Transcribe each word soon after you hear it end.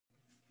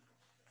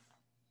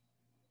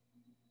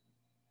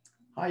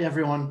Hi,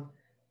 everyone.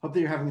 Hope that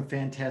you're having a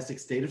fantastic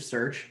state of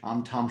search.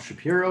 I'm Tom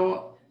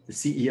Shapiro, the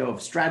CEO of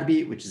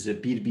StrataBeat, which is a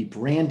B2B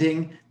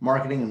branding,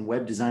 marketing, and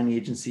web design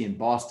agency in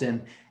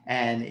Boston.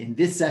 And in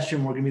this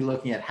session, we're going to be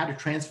looking at how to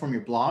transform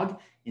your blog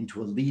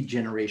into a lead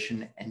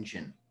generation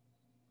engine.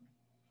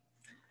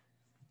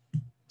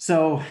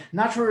 So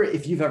not sure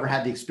if you've ever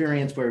had the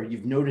experience where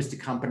you've noticed a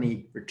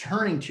company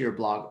returning to your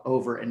blog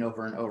over and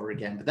over and over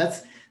again, but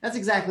that's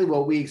exactly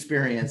what we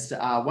experienced.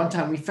 One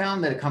time we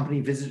found that a company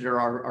visited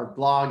our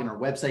blog and our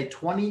website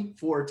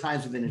 24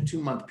 times within a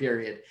 2-month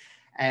period.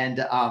 And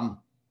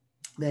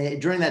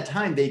during that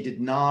time, they did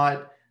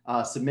not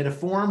submit a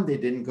form. They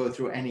didn't go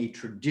through any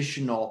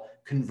traditional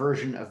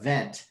conversion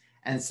event.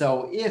 And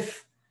so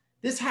if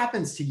this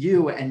happens to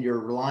you and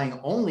you're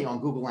relying only on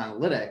Google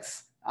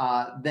Analytics,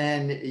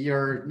 then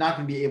you're not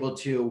going to be able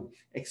to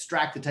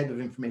extract the type of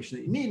information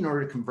that you need in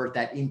order to convert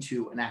that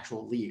into an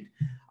actual lead.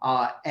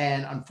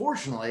 And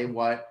unfortunately,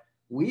 what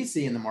we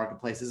see in the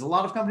marketplace is a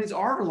lot of companies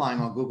are relying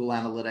on Google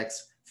Analytics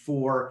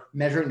for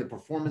measuring the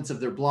performance of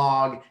their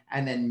blog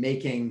and then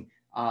making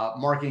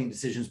marketing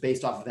decisions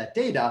based off of that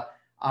data.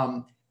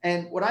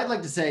 And what I'd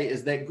like to say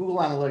is that Google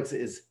Analytics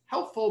is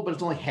helpful, but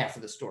it's only half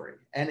of the story.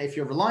 And if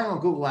you're relying on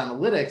Google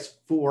Analytics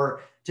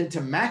to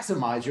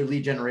maximize your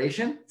lead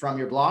generation from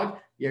your blog,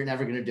 you're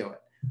never going to do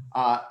it.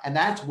 And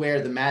that's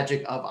where the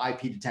magic of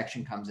IP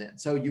detection comes in.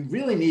 So you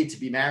really need to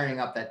be marrying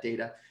up that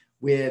data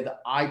with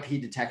IP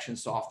detection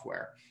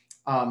software.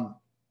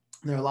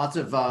 There are lots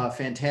of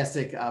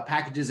fantastic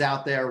packages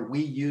out there. We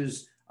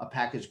use a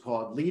package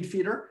called Lead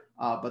Feeder,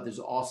 but there's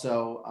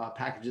also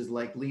packages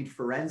like Lead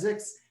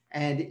Forensics.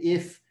 And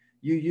if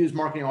you use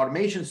marketing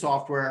automation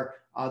software,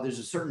 there's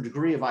a certain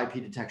degree of IP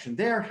detection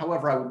there.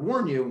 However, I would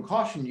warn you and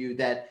caution you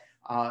that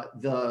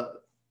the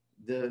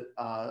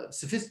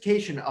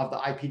sophistication of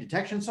the IP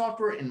detection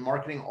software in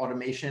marketing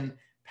automation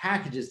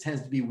packages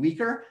tends to be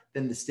weaker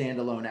than the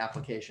standalone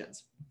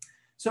applications.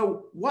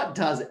 So what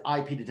does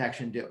IP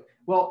detection do?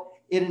 Well,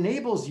 it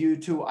enables you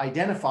to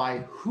identify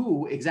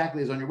who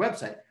exactly is on your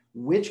website,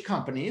 which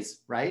companies,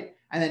 right?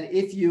 And then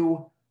if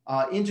you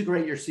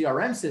integrate your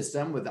CRM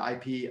system with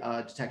IP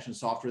detection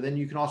software, then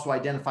you can also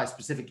identify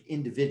specific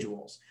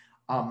individuals.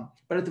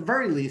 But at the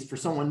very least, for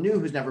someone new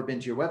who's never been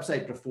to your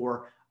website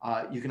before,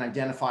 you can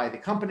identify the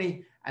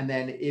company. And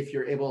then if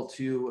you're able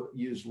to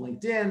use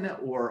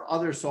LinkedIn or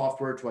other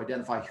software to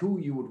identify who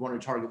you would want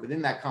to target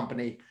within that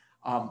company,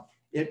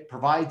 it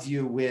provides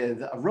you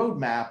with a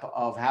roadmap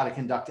of how to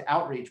conduct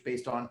outreach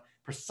based on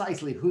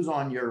precisely who's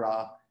on your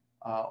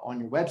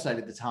website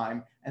at the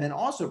time, and then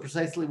also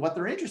precisely what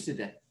they're interested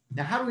in.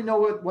 Now, how do we know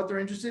what they're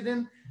interested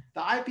in?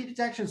 The IP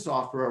detection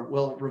software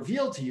will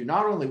reveal to you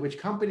not only which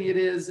company it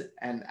is,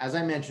 and as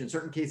I mentioned, in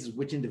certain cases,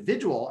 which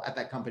individual at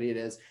that company it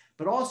is,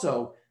 but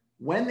also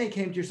when they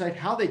came to your site,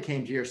 how they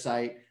came to your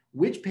site,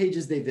 which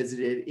pages they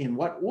visited, in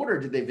what order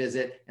did they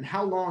visit, and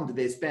how long did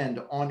they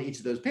spend on each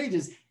of those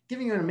pages,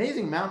 giving you an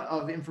amazing amount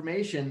of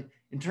information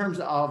in terms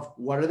of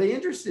what are they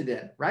interested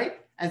in,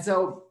 right? And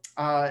so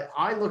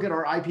I look at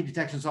our IP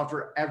detection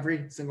software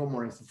every single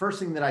morning. It's the first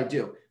thing that I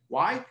do.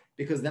 Why?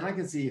 Because then I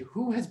can see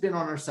who has been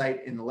on our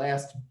site in the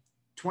last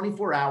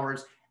 24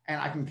 hours, and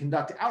I can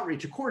conduct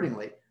outreach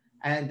accordingly.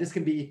 And this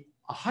can be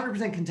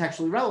 100%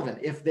 contextually relevant.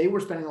 If they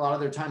were spending a lot of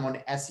their time on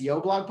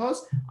SEO blog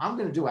posts, I'm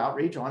going to do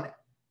outreach on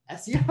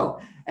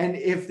SEO. And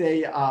if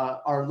they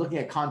are looking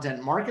at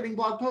content marketing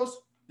blog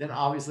posts, then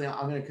obviously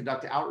I'm going to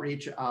conduct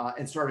outreach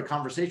and start a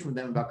conversation with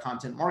them about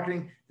content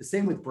marketing. The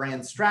same with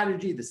brand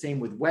strategy, the same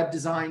with web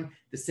design,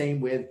 the same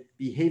with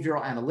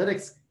behavioral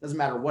analytics. Doesn't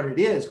matter what it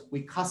is,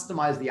 we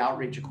customize the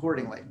outreach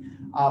accordingly.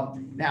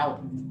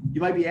 Now, you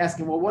might be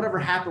asking, well, whatever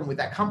happened with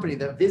that company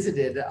that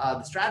visited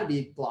the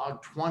StrataBeat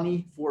blog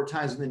 24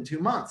 times within 2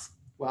 months?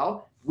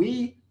 Well,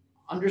 we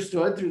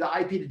understood through the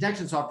IP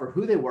detection software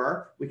who they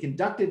were. We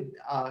conducted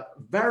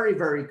very,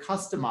 very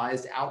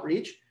customized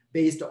outreach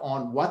based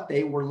on what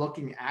they were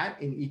looking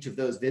at in each of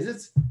those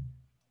visits,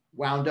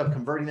 wound up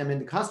converting them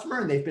into customer,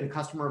 and they've been a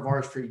customer of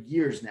ours for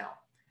years now.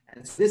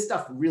 And so this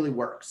stuff really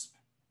works.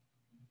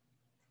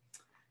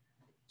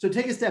 So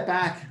take a step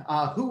back.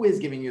 Who is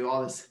giving you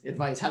all this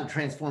advice, how to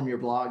transform your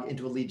blog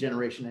into a lead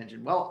generation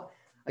engine? Well,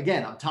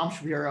 again, I'm Tom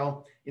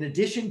Shapiro. In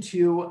addition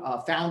to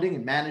founding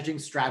and managing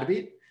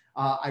StrataBeat,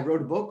 I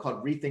wrote a book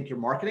called Rethink Your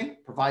Marketing,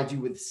 provides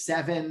you with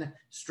 7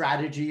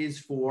 strategies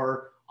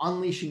for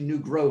unleashing new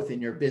growth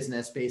in your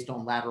business based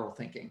on lateral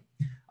thinking.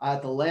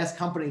 The last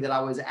company that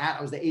I was at,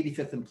 I was the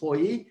 85th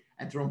employee,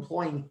 and through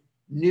employing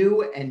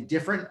new and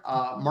different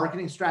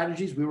marketing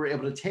strategies, we were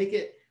able to take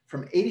it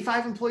from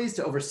 85 employees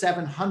to over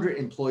 700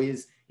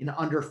 employees in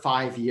under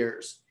 5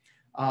 years.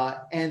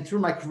 And through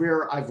my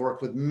career, I've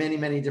worked with many,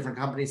 many different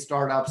companies,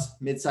 startups,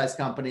 mid-sized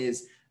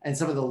companies, and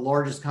some of the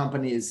largest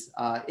companies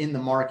in the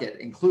market,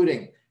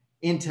 including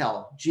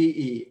Intel,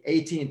 GE,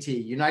 AT&T,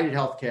 United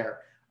Healthcare,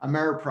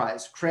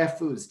 Ameriprise, Kraft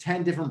Foods,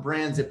 10 different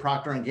brands at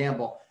Procter &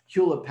 Gamble,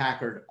 Hewlett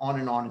Packard,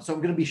 on and on. And so I'm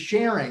going to be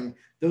sharing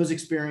those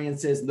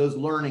experiences and those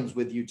learnings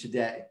with you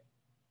today.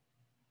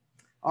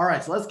 All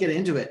right, so let's get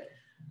into it.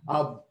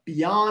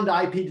 Beyond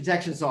IP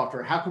detection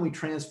software, how can we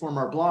transform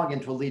our blog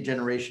into a lead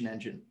generation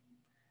engine?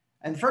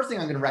 And the first thing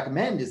I'm going to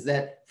recommend is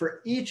that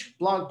for each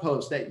blog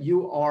post that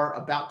you are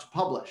about to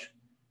publish,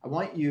 I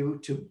want you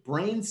to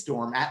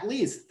brainstorm at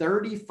least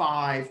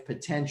 35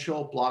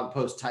 potential blog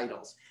post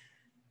titles.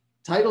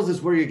 Titles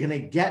is where you're going to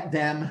get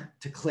them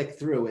to click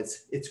through.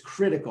 It's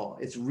critical.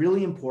 It's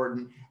really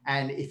important.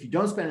 And if you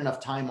don't spend enough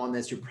time on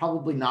this, you're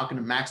probably not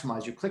going to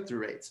maximize your click-through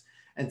rates.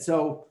 And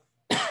so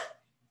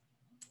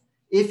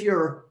if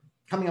you're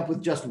coming up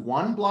with just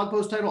one blog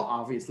post title,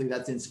 obviously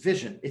that's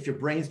insufficient. If you're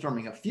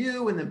brainstorming a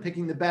few and then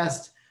picking the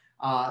best,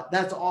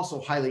 that's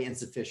also highly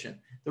insufficient.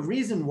 The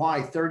reason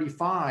why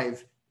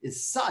 35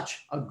 is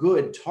such a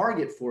good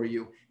target for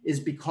you is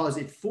because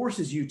it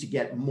forces you to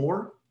get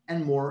more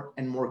and more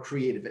and more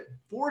creative. It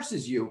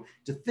forces you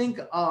to think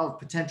of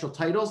potential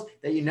titles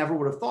that you never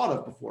would have thought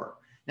of before.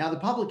 Now, the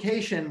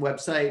publication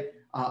website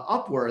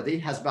Upworthy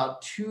has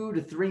about 2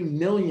 to 3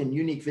 million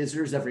unique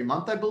visitors every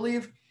month, I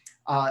believe.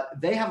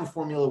 They have a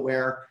formula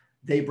where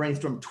they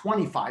brainstorm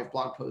 25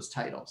 blog post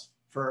titles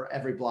for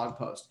every blog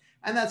post.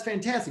 And that's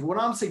fantastic. What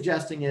I'm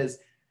suggesting is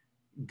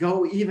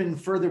go even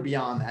further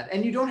beyond that.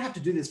 And you don't have to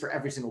do this for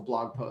every single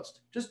blog post.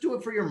 Just do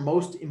it for your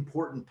most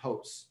important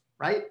posts,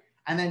 right?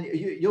 And then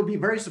you'll be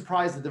very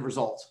surprised at the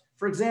results.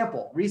 For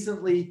example,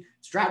 recently,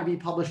 Strategy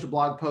published a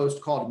blog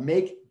post called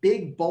Make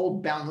Big,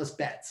 Bold, Boundless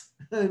Bets.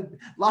 A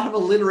lot of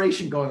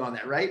alliteration going on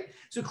there, right?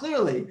 So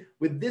clearly,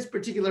 with this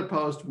particular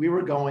post, we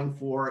were going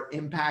for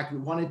impact. We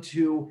wanted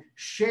to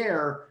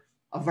share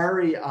a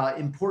very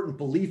important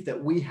belief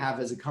that we have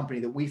as a company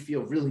that we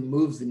feel really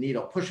moves the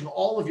needle, pushing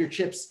all of your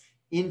chips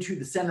into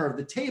the center of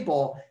the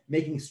table,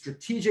 making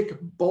strategic,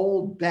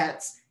 bold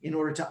bets in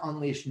order to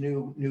unleash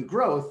new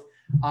growth.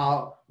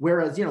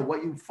 Whereas,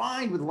 what you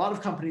find with a lot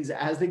of companies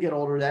as they get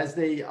older, as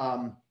they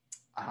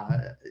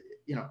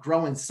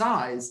grow in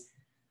size,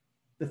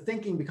 the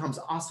thinking becomes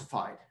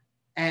ossified,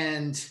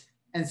 and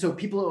so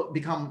people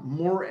become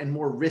more and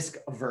more risk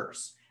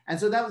averse. And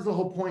so that was the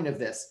whole point of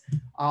this.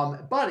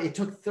 But it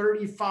took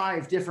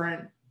 35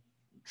 different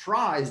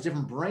tries,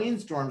 different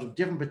brainstorms of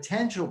different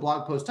potential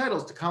blog post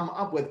titles to come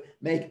up with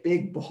Make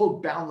Big,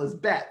 Bold, Boundless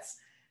Bets.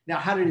 Now,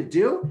 how did it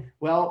do?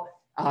 Well,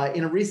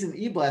 in a recent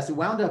e-blast, it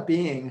wound up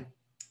being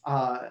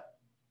our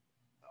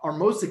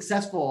most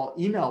successful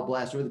email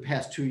blast over the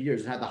past 2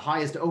 years. It had the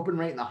highest open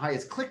rate and the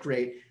highest click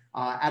rate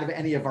out of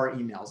any of our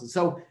emails. And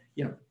so,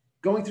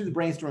 going through the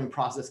brainstorming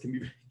process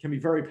can be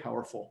very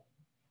powerful.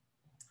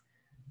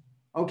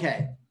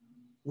 Okay,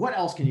 what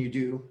else can you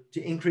do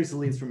to increase the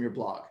leads from your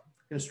blog?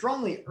 I'm going to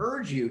strongly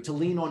urge you to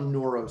lean on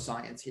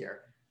neuroscience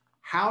here.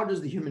 How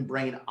does the human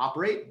brain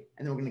operate?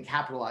 And then we're going to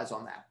capitalize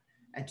on that.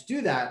 And to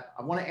do that,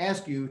 I want to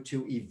ask you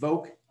to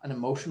evoke an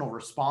emotional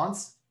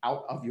response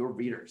out of your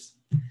readers.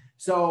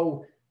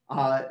 So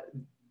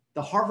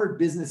the Harvard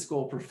Business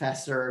School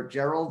professor,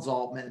 Gerald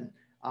Zaltman,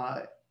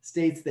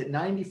 states that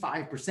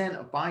 95%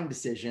 of buying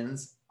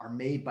decisions are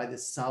made by the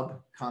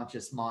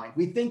subconscious mind.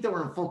 We think that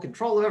we're in full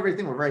control of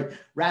everything. We're very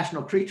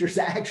rational creatures.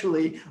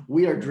 Actually,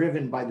 we are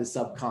driven by the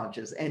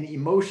subconscious, and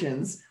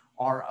emotions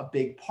are a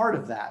big part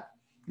of that.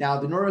 Now,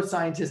 the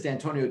neuroscientist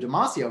Antonio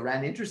Damasio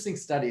ran interesting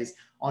studies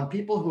on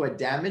people who had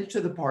damage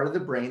to the part of the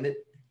brain that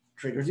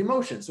triggers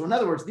emotion. So in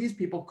other words, these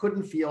people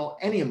couldn't feel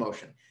any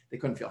emotion. They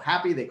couldn't feel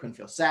happy. They couldn't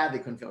feel sad. They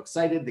couldn't feel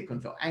excited. They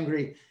couldn't feel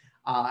angry.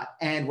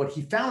 And what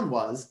he found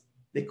was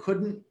they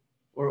couldn't,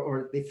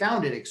 or they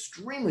found it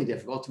extremely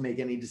difficult to make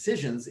any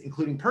decisions,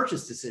 including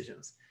purchase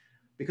decisions,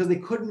 because they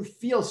couldn't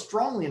feel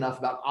strongly enough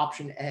about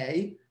option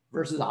A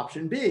versus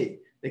option B.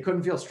 They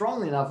couldn't feel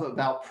strongly enough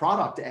about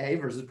product A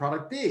versus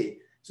product B.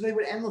 So they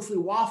would endlessly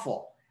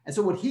waffle. And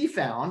so what he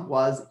found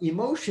was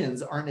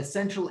emotions are an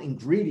essential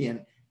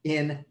ingredient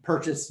in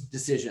purchase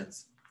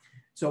decisions.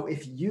 So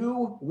if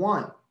you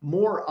want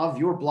more of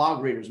your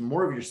blog readers,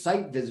 more of your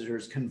site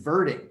visitors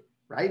converting,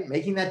 right?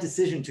 Making that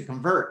decision to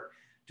convert,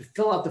 to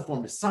fill out the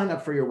form, to sign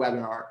up for your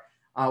webinar,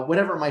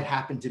 whatever it might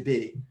happen to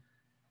be,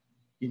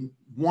 you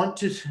want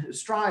to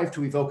strive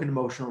to evoke an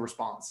emotional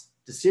response.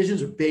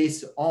 Decisions are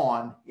based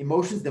on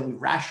emotions, then we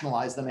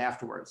rationalize them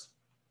afterwards.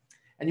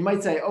 And you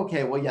might say,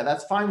 okay, well, yeah,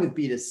 that's fine with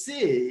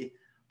B2C,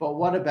 but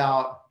what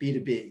about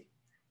B2B?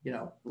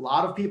 A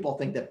lot of people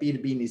think that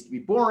B2B needs to be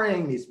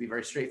boring, needs to be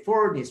very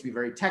straightforward, needs to be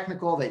very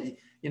technical, that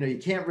you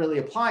can't really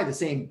apply the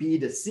same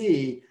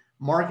B2C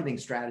marketing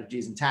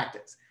strategies and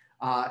tactics.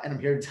 And I'm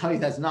here to tell you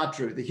that's not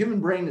true. The human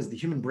brain is the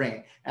human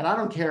brain. And I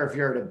don't care if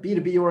you're at a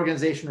B2B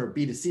organization or a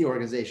B2C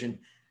organization,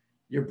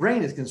 your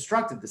brain is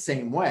constructed the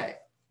same way.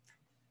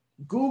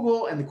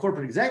 Google and the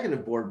corporate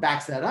executive board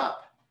backs that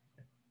up.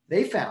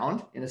 They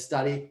found in a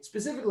study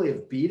specifically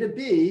of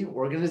B2B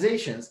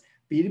organizations,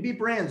 B2B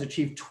brands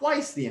achieve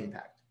twice the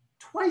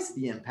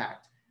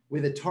impact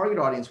with a target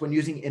audience when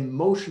using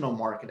emotional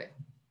marketing,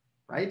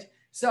 right?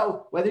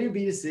 So whether you're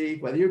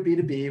B2C, whether you're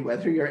B2B,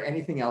 whether you're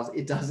anything else,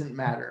 it doesn't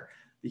matter.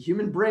 The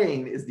human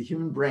brain is the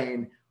human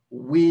brain.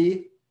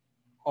 We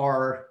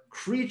are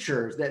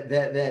creatures that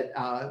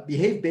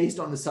behave based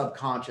on the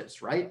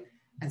subconscious, right?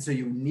 And so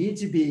you need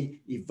to be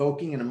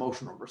evoking an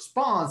emotional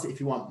response if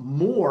you want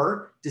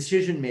more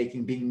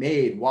decision-making being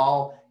made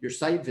while your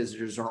site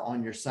visitors are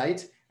on your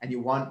site, and you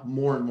want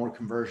more and more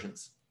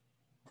conversions.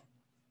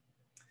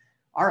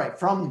 All right,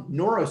 from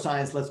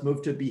neuroscience, let's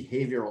move to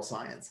behavioral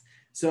science.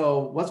 So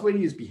what's a way to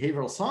use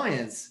behavioral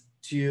science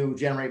to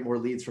generate more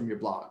leads from your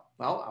blog?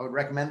 Well, I would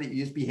recommend that you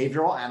use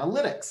behavioral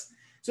analytics.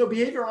 So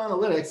behavioral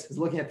analytics is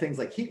looking at things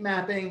like heat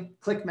mapping,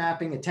 click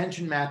mapping,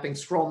 attention mapping,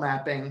 scroll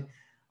mapping,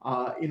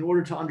 in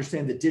order to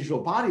understand the digital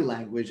body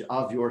language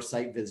of your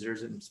site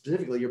visitors and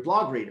specifically your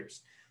blog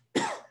readers.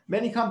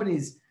 Many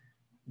companies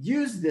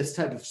use this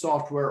type of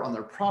software on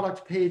their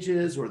product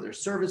pages or their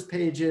service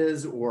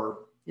pages, or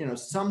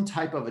some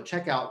type of a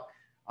checkout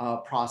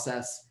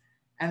process,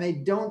 and they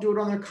don't do it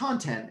on their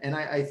content. And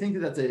I think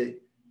that that's a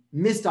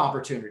missed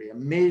opportunity, a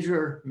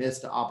major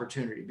missed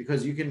opportunity,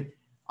 because you can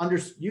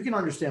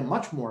understand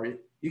much more.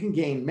 You can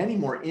gain many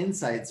more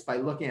insights by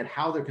looking at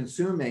how they're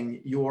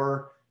consuming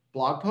your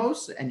blog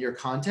posts and your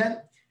content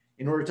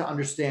in order to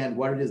understand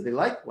what it is they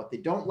like, what they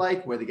don't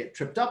like, where they get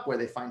tripped up, where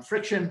they find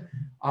friction,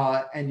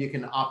 and you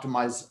can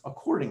optimize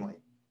accordingly.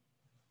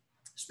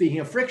 Speaking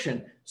of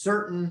friction,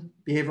 certain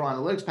behavioral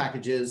analytics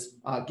packages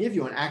give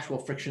you an actual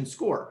friction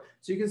score.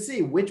 So you can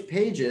see which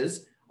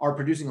pages are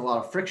producing a lot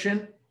of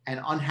friction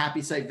and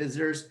unhappy site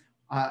visitors,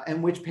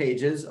 and which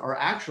pages are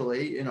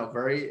actually,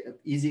 very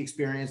easy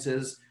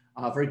experiences,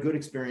 very good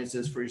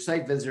experiences for your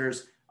site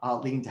visitors,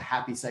 leading to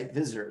happy site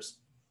visitors.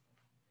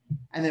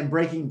 And then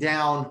breaking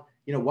down,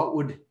 what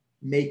would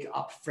make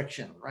up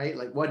friction, right?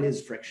 Like, what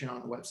is friction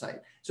on a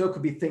website? So it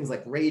could be things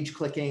like rage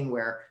clicking,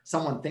 where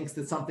someone thinks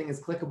that something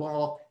is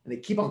clickable and they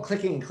keep on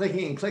clicking and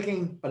clicking and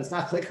clicking, but it's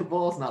not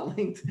clickable, it's not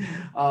linked,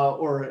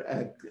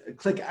 or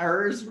click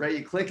errors, right?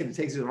 You click and it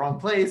takes you to the wrong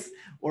place,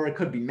 or it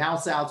could be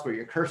mouse outs where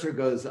your cursor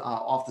goes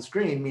off the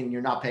screen, meaning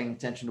you're not paying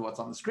attention to what's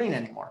on the screen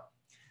anymore.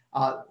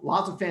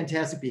 Lots of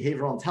fantastic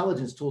behavioral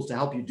intelligence tools to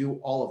help you do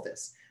all of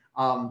this.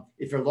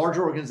 If you're a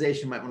larger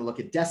organization, you might want to look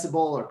at Decibel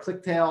or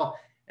ClickTail.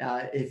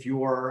 If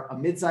you're a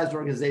mid-sized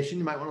organization,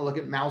 you might want to look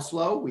at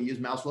Mouseflow. We use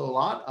Mouseflow a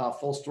lot.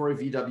 Full Story,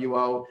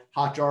 VWO,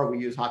 Hotjar, we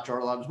use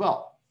Hotjar a lot as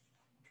well.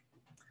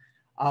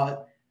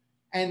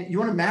 And you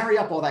want to marry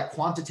up all that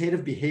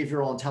quantitative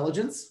behavioral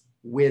intelligence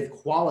with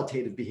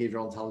qualitative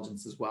behavioral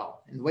intelligence as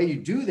well. And the way you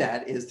do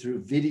that is through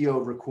video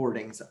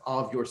recordings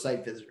of your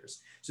site visitors.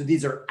 So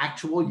these are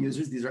actual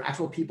users. These are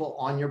actual people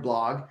on your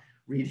blog,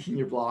 reading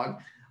your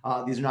blog.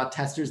 These are not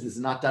testers. This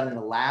is not done in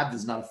a lab.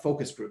 This is not a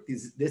focus group.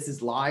 This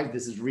is live.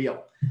 This is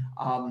real.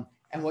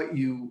 And what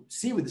you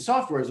see with the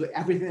software is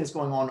everything that's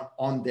going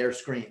on their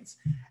screens.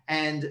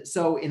 And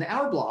so in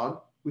our blog,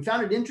 we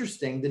found it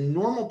interesting. The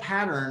normal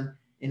pattern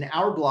in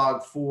our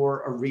blog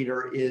for a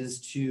reader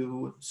is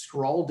to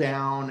scroll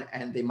down,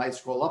 and they might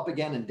scroll up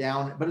again and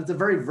down, but it's a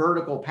very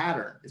vertical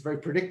pattern. It's very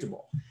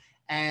predictable.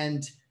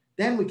 And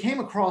then we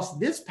came across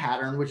this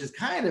pattern, which is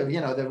kind of,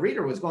 the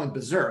reader was going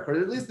berserk, or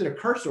at least their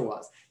cursor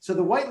was. So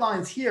the white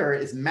lines here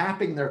is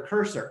mapping their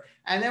cursor,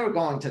 and they were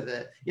going to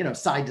the,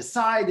 side to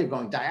side, they're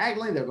going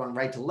diagonally, they're going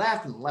right to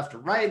left and left to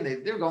right,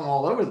 and they're going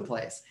all over the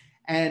place.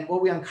 And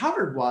what we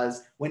uncovered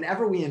was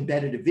whenever we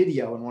embedded a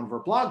video in one of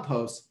our blog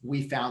posts,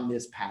 we found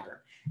this pattern.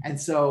 And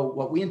so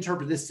what we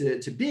interpret this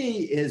to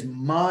be is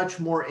much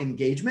more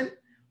engagement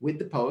with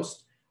the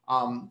post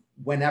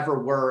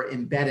whenever we're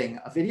embedding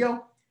a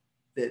video.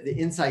 The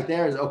insight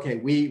there is, okay,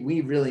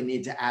 we really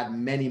need to add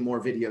many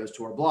more videos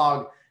to our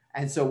blog.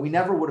 And so we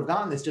never would have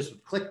gotten this just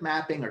with click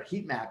mapping or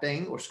heat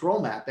mapping or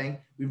scroll mapping.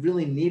 We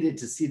really needed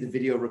to see the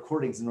video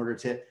recordings in order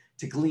to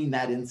glean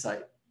that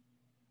insight.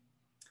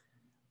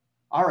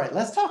 All right,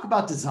 let's talk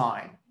about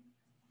design.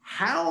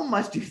 How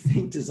much do you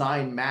think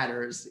design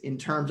matters in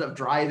terms of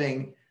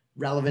driving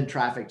relevant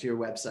traffic to your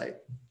website?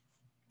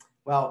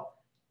 Well,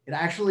 it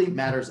actually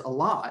matters a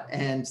lot.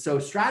 And so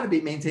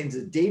Stratebeat maintains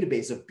a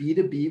database of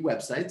B2B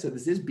websites. So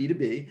this is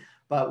B2B,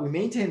 but we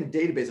maintain a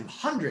database of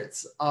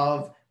hundreds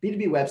of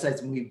B2B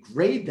websites, and we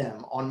grade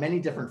them on many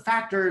different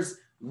factors,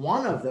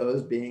 one of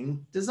those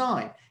being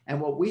design. And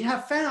what we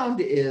have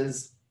found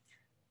is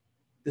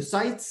the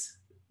sites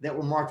that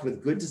were marked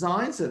with good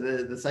design, so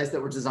the sites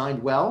that were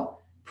designed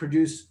well,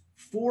 produce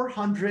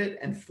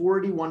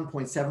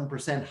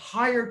 441.7%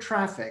 higher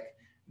traffic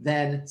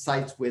than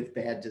sites with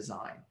bad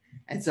design.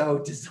 And so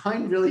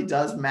design really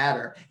does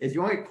matter. If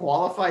you want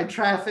qualified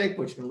traffic,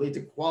 which can lead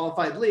to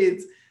qualified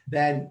leads,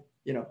 then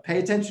pay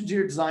attention to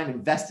your design,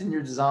 invest in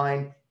your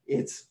design.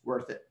 It's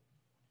worth it.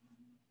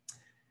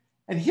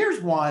 And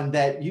here's one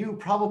that you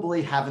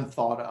probably haven't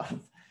thought of.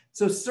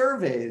 So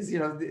surveys,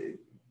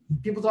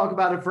 people talk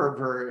about it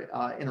for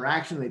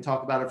interaction. They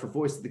talk about it for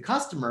voice of the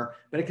customer,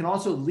 but it can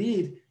also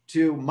lead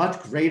to much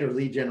greater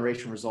lead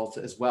generation results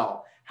as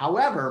well.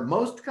 However,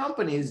 most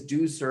companies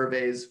do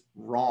surveys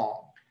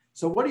wrong.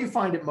 So what do you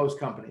find at most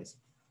companies?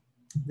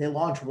 They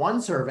launch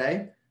one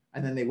survey,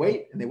 and then they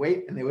wait and they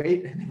wait and they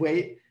wait and they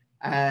wait,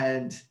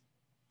 and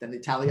then they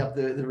tally up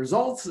the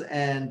results,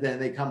 and then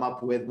they come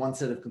up with one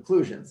set of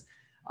conclusions.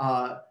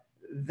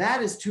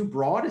 That is too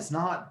broad. It's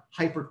not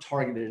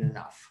hyper-targeted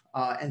enough.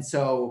 And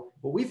so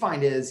what we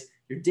find is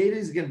Your data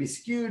is going to be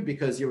skewed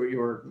because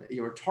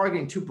you're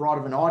targeting too broad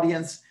of an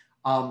audience.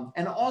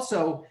 And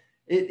also,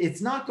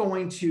 it's not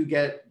going to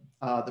get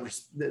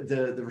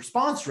the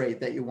response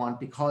rate that you want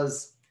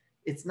because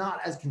it's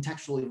not as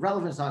contextually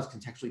relevant, it's not as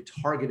contextually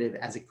targeted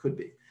as it could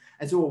be.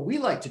 And so what we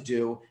like to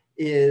do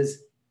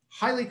is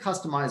highly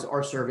customize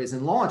our surveys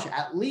and launch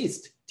at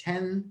least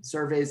 10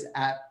 surveys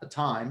at a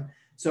time.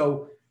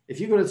 So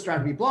if you go to the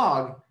Strategy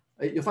blog,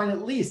 you'll find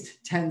at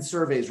least 10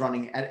 surveys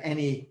running at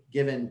any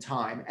given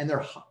time, and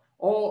they're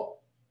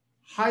all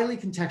highly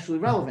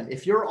contextually relevant.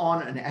 If you're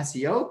on an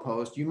SEO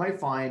post, you might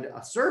find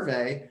a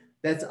survey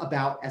that's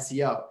about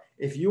SEO.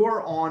 If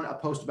you're on a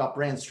post about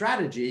brand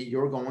strategy,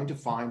 you're going to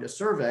find a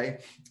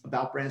survey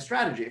about brand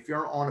strategy. If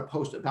you're on a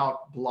post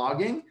about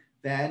blogging,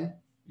 then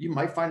you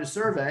might find a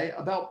survey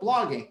about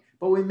blogging.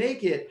 But we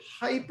make it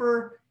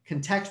hyper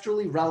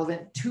contextually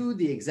relevant to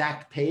the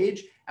exact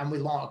page, and we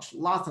launch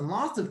lots and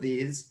lots of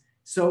these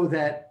so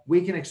that we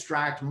can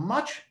extract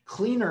much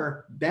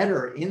cleaner,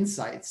 better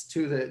insights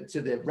to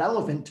the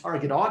relevant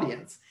target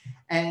audience.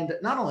 And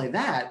not only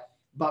that,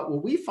 but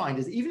what we find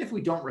is even if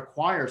we don't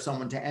require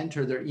someone to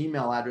enter their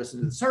email address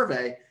into the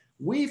survey,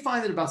 we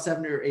find that about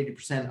 70 or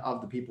 80%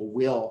 of the people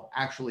will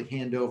actually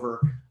hand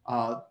over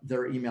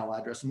their email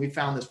address. And we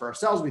found this for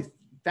ourselves. We've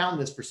found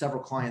this for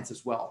several clients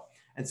as well.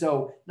 And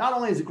so not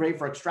only is it great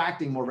for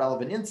extracting more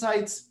relevant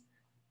insights,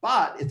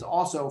 but it's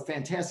also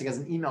fantastic as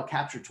an email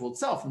capture tool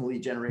itself in the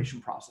lead generation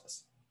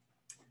process.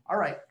 All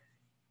right,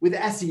 with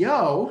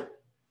SEO,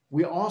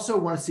 we also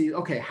want to see,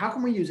 okay, how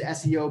can we use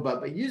SEO,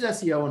 but use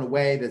SEO in a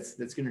way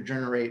that's going to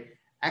generate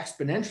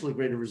exponentially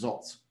greater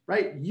results,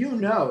 right? You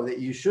know that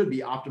you should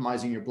be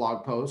optimizing your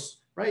blog posts,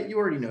 right? You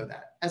already know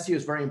that. SEO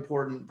is very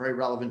important, very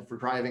relevant for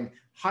driving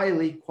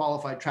highly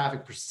qualified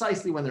traffic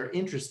precisely when they're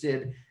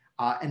interested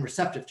and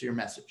receptive to your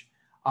message.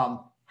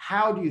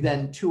 How do you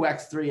then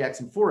 2x,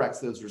 3x, and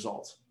 4x those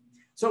results?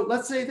 So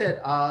let's say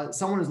that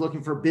someone is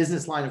looking for a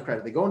business line of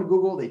credit. They go into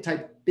Google, they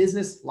type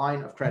business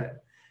line of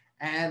credit.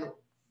 And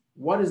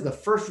what is the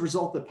first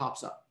result that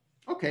pops up?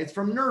 Okay, it's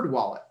from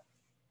NerdWallet.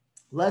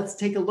 Let's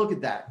take a look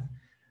at that.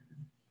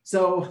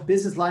 So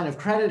business line of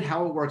credit,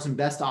 how it works in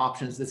best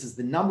options. This is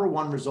the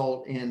 #1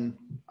 result in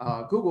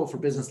Google for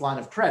business line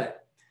of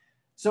credit.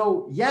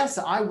 So yes,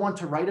 I want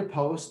to write a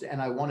post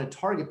and I want to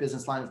target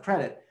business line of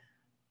credit,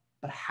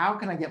 but how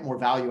can I get more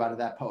value out of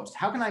that post?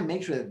 How can I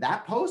make sure that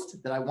that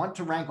post that I want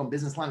to rank on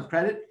business line of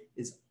credit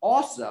is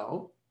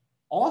also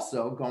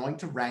going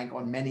to rank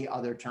on many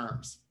other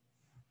terms?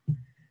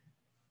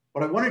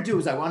 What I want to do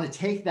is I want to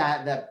take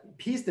that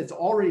piece that's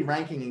already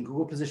ranking in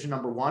Google position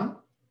 #1,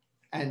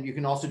 and you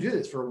can also do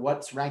this for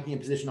what's ranking in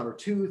position number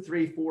 2,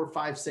 3, 4,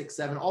 5, 6,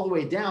 7, all the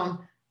way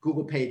down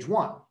Google page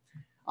 1.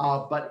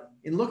 But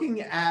in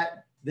looking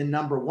at the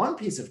 #1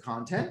 piece of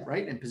content,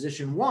 right, in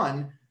position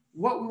 1,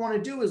 what we want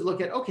to do is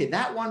look at, okay,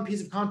 that one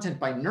piece of content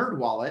by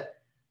NerdWallet,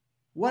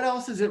 what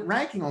else is it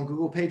ranking on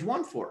Google page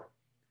 1 for?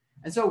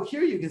 And so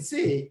here you can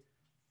see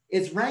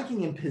it's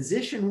ranking in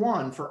position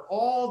 1 for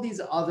all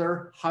these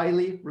other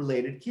highly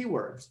related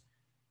keywords,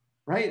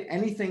 right?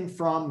 Anything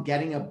from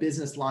getting a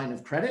business line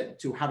of credit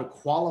to how to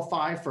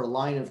qualify for a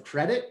line of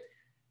credit,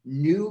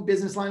 new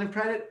business line of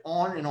credit,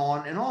 on and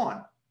on and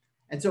on.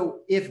 And so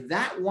if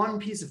that one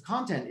piece of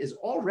content is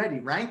already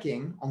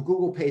ranking on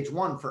Google page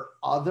 1 for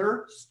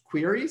other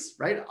queries,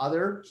 right,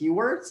 other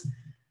keywords,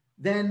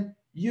 then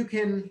you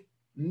can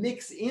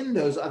mix in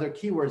those other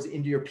keywords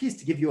into your piece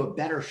to give you a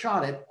better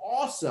shot at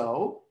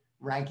also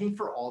ranking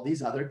for all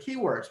these other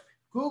keywords.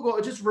 Google,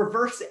 just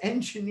reverse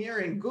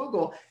engineering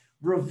Google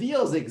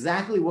reveals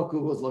exactly what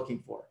Google is looking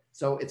for.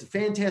 So it's a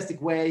fantastic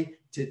way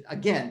to,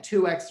 again,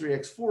 2x,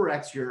 3x,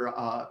 4x your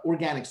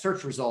organic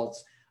search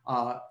results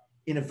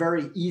in a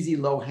very easy,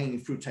 low-hanging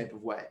fruit type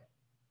of way.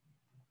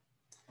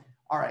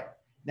 All right,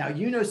 now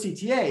you know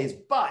CTAs,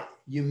 but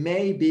you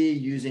may be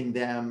using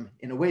them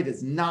in a way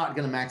that's not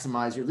going to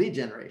maximize your lead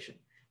generation.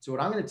 So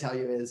what I'm going to tell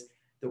you is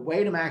the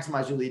way to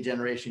maximize your lead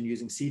generation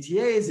using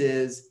CTAs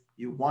is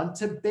you want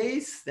to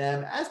base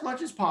them as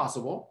much as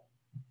possible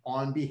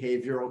on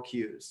behavioral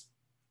cues.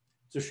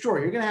 So sure,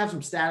 you're going to have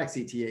some static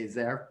CTAs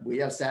there. We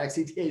have static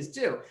CTAs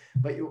too,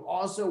 but you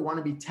also want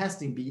to be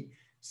testing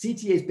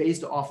CTAs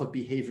based off of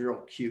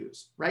behavioral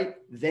cues, right?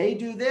 They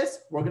do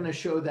this, we're going to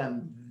show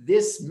them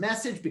this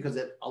message because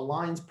it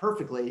aligns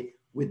perfectly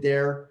with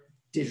their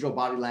digital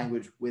body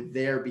language, with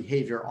their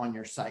behavior on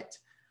your site.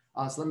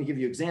 So let me give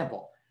you an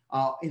example.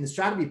 In the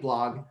Strategy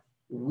blog,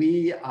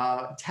 we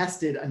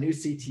tested a new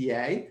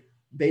CTA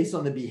based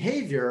on the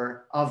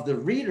behavior of the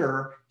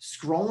reader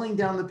scrolling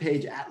down the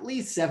page at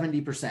least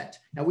 70%.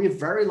 Now we have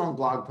very long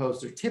blog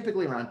posts. They're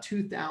typically around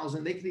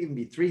 2,000. They could even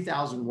be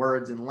 3,000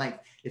 words in length.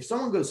 If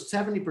someone goes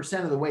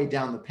 70% of the way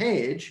down the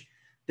page,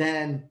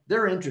 then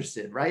they're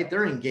interested, right?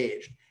 They're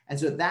engaged. And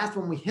so that's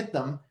when we hit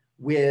them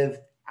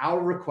with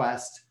our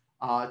request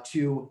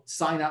to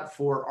sign up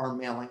for our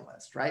mailing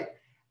list, right?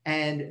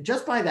 And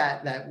just by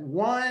that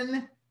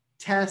one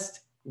test,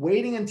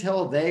 waiting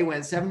until they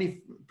went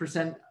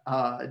 70%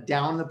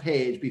 down the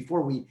page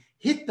before we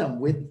hit them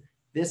with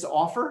this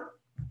offer,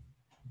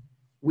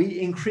 we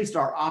increased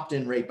our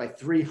opt-in rate by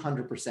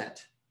 300%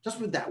 just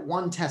with that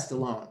one test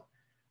alone.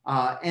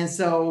 And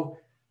so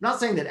I'm not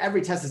saying that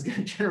every test is going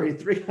to generate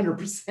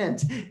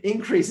 300%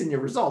 increase in your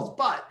results,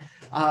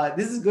 but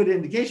this is a good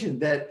indication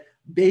that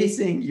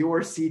basing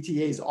your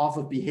CTAs off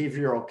of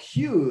behavioral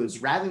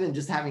cues rather than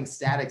just having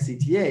static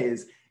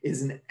CTAs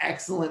is an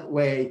excellent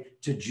way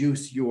to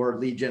juice your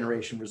lead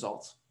generation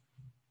results.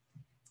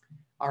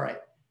 All right.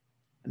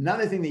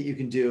 Another thing that you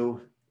can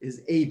do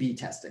is A/B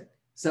testing.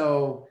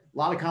 So a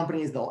lot of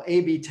companies, they'll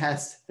A/B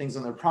test things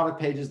on their product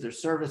pages, their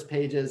service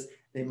pages.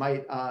 They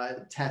might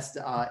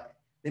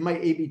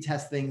A/B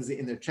test things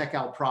in their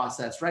checkout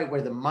process, right,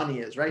 where the money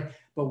is, right?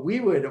 But we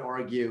would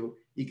argue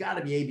you got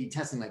to be A/B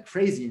testing like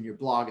crazy in your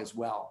blog as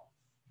well.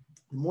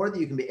 The more that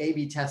you can be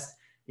A/B test,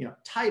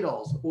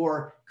 titles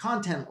or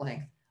content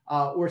length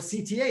or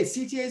CTAs.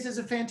 CTAs is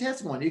a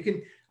fantastic one. You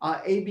can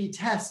A/B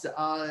test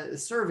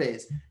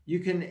surveys. You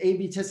can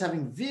A/B test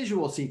having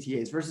visual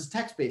CTAs versus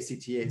text-based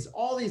CTAs.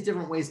 All these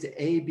different ways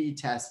to A/B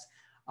test.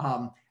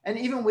 And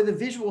even with a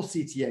visual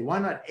CTA, why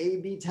not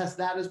A/B test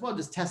that as well?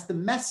 Just test the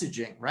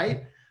messaging,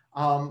 right?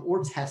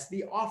 Or test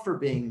the offer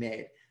being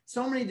made.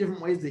 So many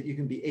different ways that you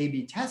can be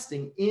A/B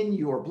testing in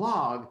your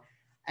blog.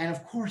 And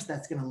of course,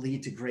 that's going to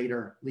lead to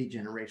greater lead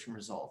generation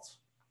results.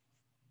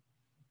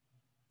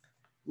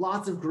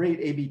 Lots of great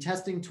A/B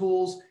testing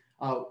tools.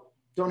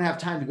 Don't have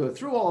time to go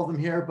through all of them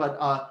here,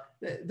 but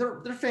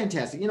they're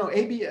fantastic.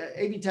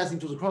 A/B testing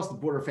tools across the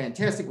board are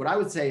fantastic. What I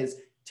would say is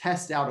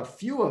test out a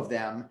few of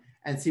them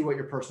and see what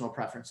your personal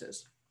preference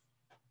is.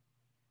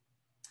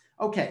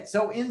 Okay,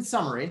 so in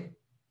summary,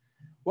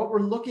 what we're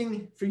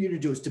looking for you to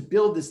do is to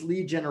build this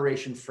lead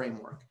generation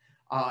framework.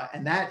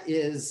 And that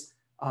is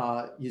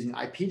using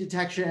IP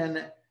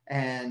detection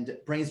and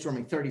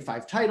brainstorming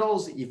 35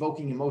 titles,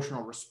 evoking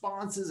emotional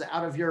responses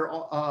out of your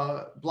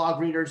blog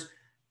readers,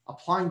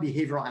 applying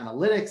behavioral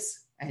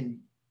analytics, and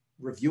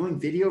reviewing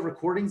video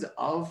recordings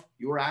of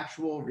your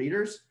actual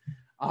readers.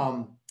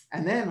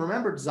 And then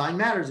remember, design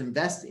matters.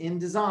 Invest in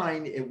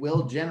design. It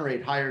will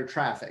generate higher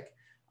traffic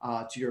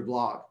to your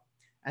blog.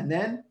 And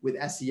then with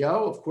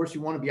SEO, of course,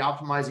 you want to be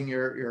optimizing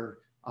your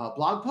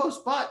blog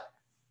posts, but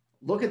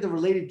look at the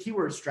related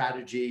keyword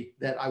strategy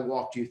that I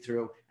walked you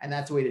through, and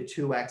that's a way to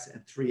 2x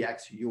and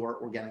 3x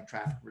your organic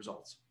traffic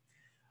results.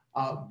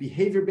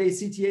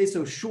 Behavior-based CTAs,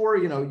 so sure,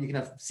 you can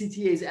have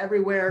CTAs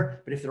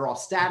everywhere, but if they're all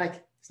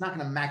static, it's not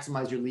going to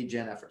maximize your lead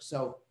gen efforts.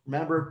 So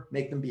remember,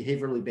 make them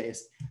behaviorally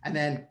based, and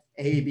then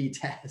A/B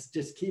test.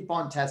 Just keep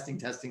on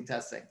testing.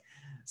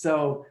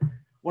 So I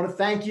want to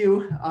thank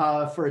you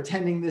for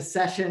attending this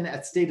session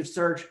at State of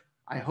Search.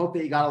 I hope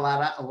that you got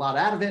a lot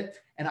out of it,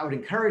 and I would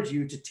encourage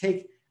you to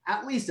take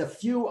at least a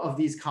few of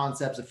these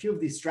concepts, a few of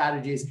these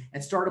strategies,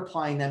 and start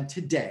applying them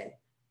today.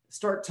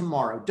 Start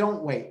tomorrow.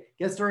 Don't wait.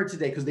 Get started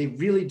today because they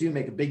really do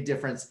make a big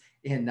difference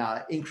in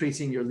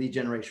increasing your lead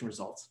generation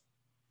results.